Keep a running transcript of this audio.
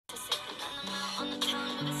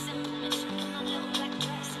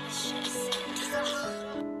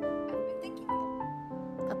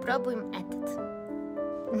Попробуем этот.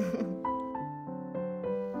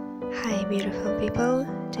 Hi beautiful people,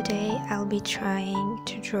 today I'll be trying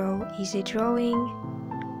to draw easy drawing.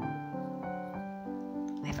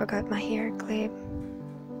 I forgot my hair clip.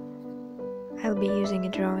 I'll be using a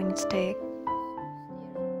drawing stick.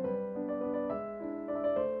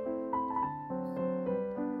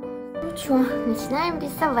 Ну что, начинаем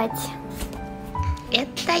рисовать.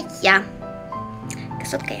 Это я.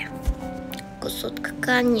 Красотка я. Красотка,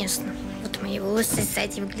 конечно. Вот мои волосы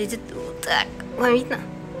сзади выглядят вот так. Вам видно?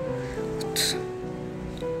 Вот.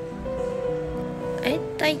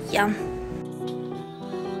 Это я.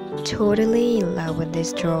 Totally in love with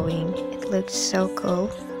this drawing. It looks so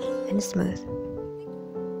cool and smooth.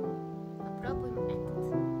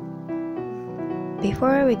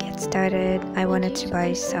 Before we get started, I wanted to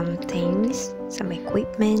buy some things, some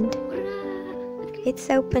equipment.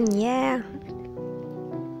 It's open, yeah.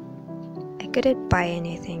 I couldn't buy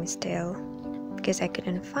anything still because I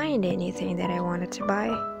couldn't find anything that I wanted to buy.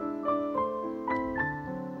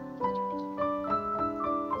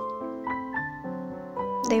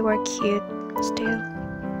 They were cute still.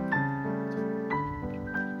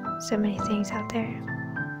 So many things out there.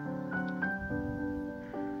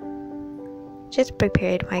 Just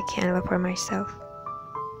prepared my Canva for myself.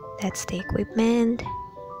 That's the equipment.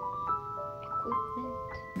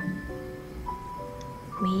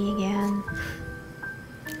 Me again.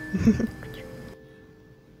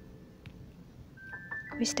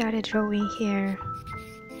 We started drawing here.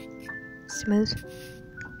 Smooth.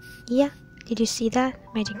 Yeah, did you see that?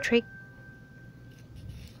 Magic trick.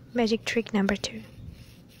 Magic trick number 2.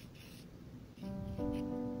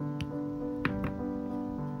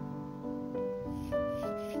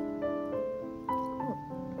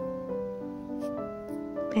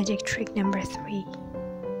 Magic trick number 3.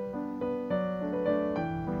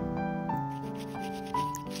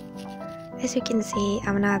 As you can see,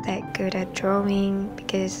 I'm not that good at drawing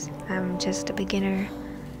because I'm just a beginner.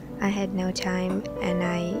 I had no time and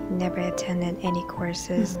I never attended any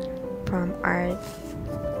courses from art.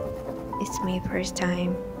 It's my first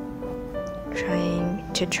time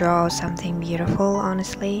trying to draw something beautiful,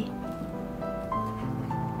 honestly.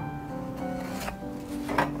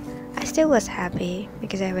 I still was happy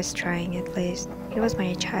because I was trying at least. It was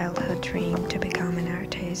my childhood dream to become an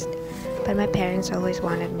artist, but my parents always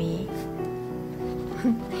wanted me.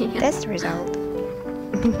 That's the result.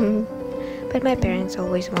 But my parents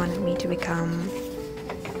always wanted me to become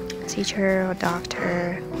a teacher or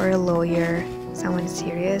doctor or a lawyer, someone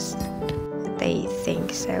serious. They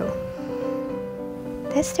think so.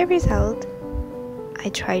 That's the result. I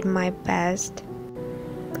tried my best.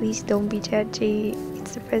 Please don't be judgy.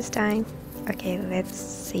 It's the first time. Okay, let's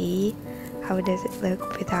see how does it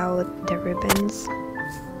look without the ribbons.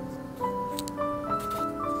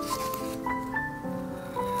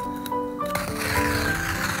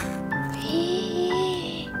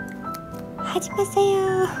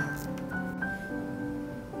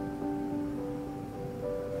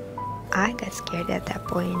 I got scared at that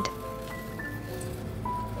point.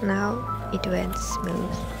 Now it went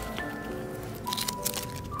smooth.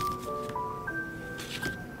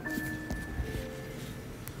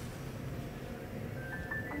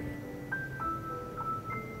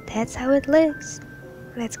 That's how it looks.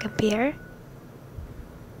 Let's compare.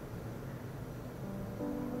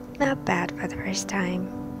 Not bad for the first time.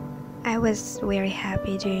 I was very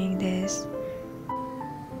happy doing this.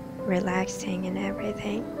 Relaxing and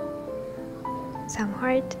everything. Some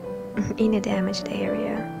heart in a damaged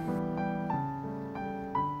area.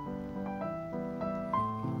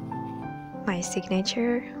 My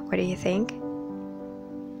signature, what do you think?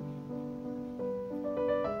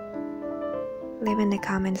 Leave in the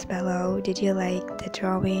comments below, did you like the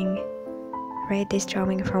drawing? Rate this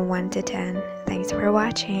drawing from 1 to 10. Thanks for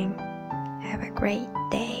watching. Have a great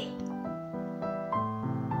day.